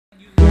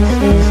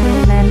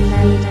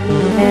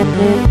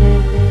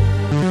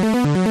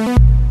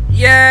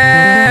Yeah.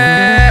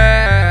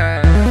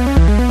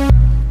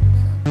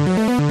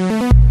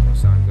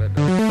 Sound good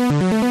though.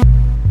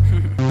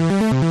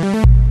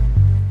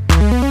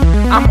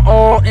 I'm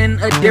all in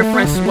a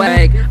different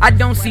swag. I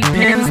don't see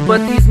pins, but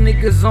these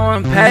niggas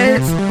on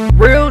pads.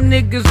 Real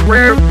niggas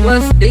rare,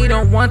 plus they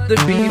don't want the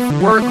beef.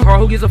 Work hard,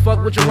 who gives a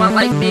fuck what you want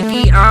like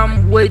Mickey?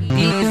 I'm with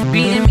these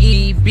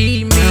BME,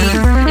 be me.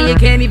 And you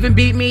can't even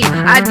beat me.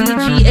 I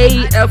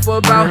DGAF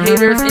about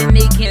haters and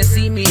they can't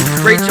see me.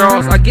 Ray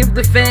Charles, I give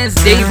the fans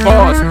day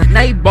boss,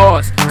 night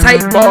boss,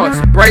 tight boss,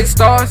 bright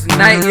stars,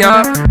 night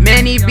y'all.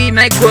 Manny be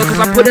night quick cause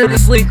I put her to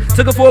sleep.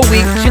 Took her for a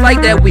week, she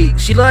like that week,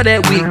 she love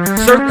that week.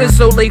 Circus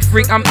so late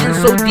freak, I'm in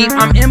so deep,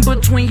 I'm in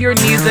between your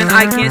knees and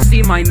I can't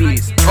see my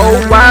knees.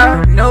 Oh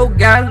wow, no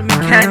God, me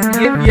can't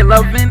give you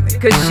lovin',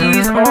 cause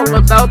she's all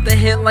about the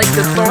hit like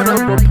the thought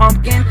of a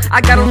pumpkin.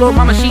 I got a little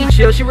mama, she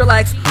chill, she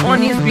relax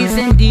on these beats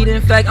indeed.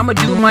 In fact, I'ma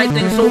do my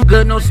thing so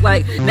good, no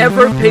slack.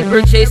 Never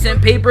paper chasing,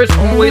 papers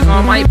always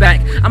on my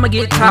back. I'ma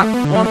get top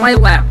on my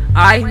lap.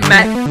 I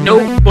Mac,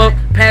 no book,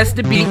 pass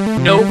the beat,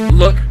 no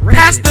look.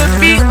 Pass the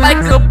beat like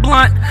a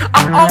blunt,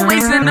 I'm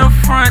always in the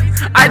front.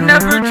 I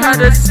never try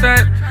to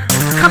stunt.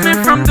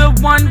 Coming from the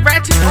one,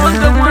 ratchet on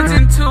the ones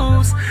and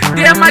twos.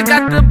 Damn, I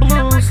got the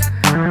blues.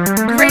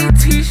 Gray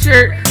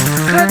t-shirt,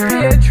 cut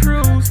pair of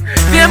trues.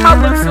 Damn, I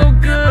look so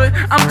good.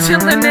 I'm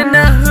chillin' in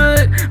the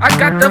hood. I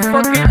got the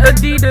fucking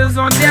Adidas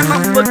on. Damn,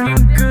 I'm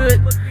looking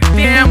good.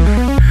 Damn,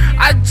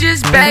 I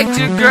just bagged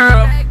your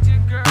girl,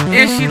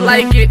 and she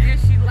like it.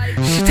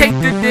 She take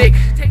the dick,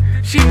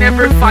 she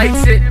never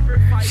fights it.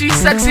 She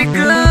sucks it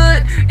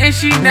good, and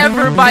she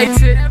never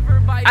bites it.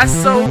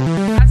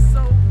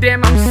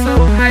 Damn, I'm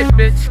so hype,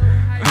 bitch.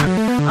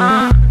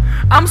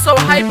 I'm so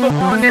hyper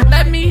on it.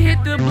 Let me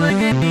hit the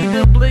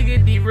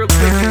bliggity real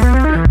quick.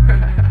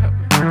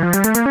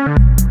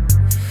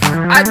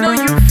 I know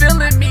you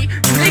feeling me.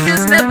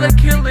 Niggas never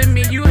killing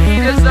me. You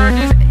haters are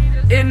just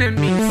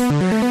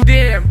enemies.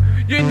 Damn,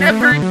 you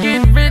never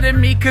get rid of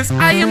me, cause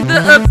I am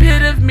the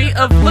epitome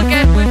of look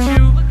at what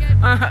you.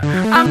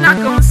 I'm not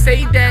gonna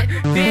say that.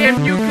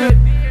 Damn, you could.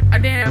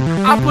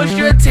 Damn, I'll push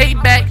your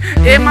tape back.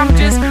 Damn, I'm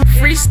just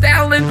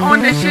freestyling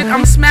on this shit.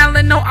 I'm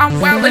smiling, no, I'm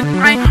wildin'.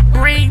 My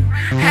brain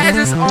has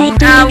its own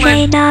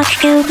island.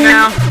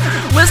 Now,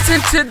 listen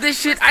to this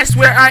shit. I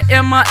swear I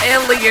am an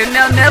alien.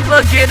 Now,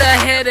 never get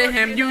ahead of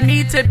him. You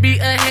need to be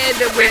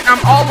ahead of it. I'm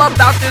all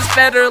about this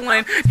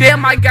Federland.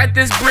 Damn, I got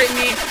this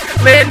Britney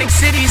Atlantic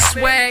City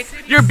swag.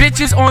 Your bitch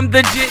is on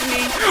the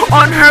jitney,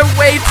 on her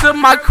way to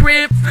my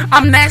crib.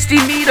 I'm nasty,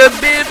 need a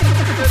bib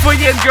for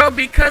your girl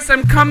because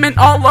I'm coming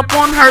all up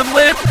on her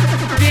lip.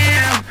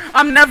 Damn,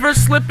 I'm never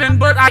slipping,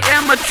 but I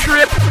am a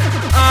trip.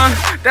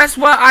 That's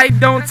why I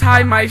don't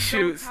tie my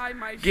shoes.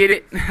 Get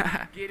it?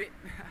 Get it?